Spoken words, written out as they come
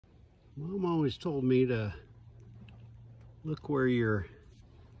Mom always told me to look where you're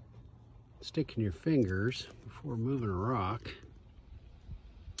sticking your fingers before moving a rock.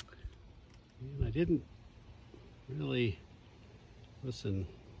 And I didn't really listen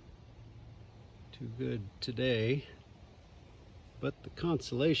too good today, but the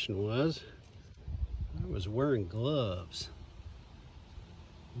consolation was I was wearing gloves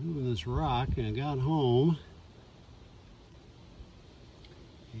moving this rock, and I got home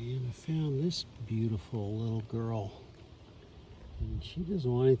and I found this beautiful little girl, and she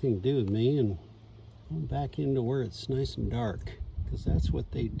doesn't want anything to do with me, and going back into where it's nice and dark, because that's what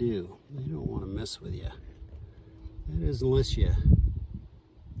they do. They don't want to mess with you. That is, unless you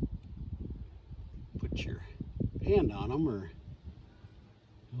put your hand on them, or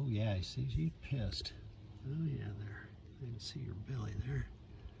oh yeah, you see, she's pissed. Oh yeah, there. I can see your belly there.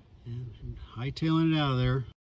 And hightailing it out of there.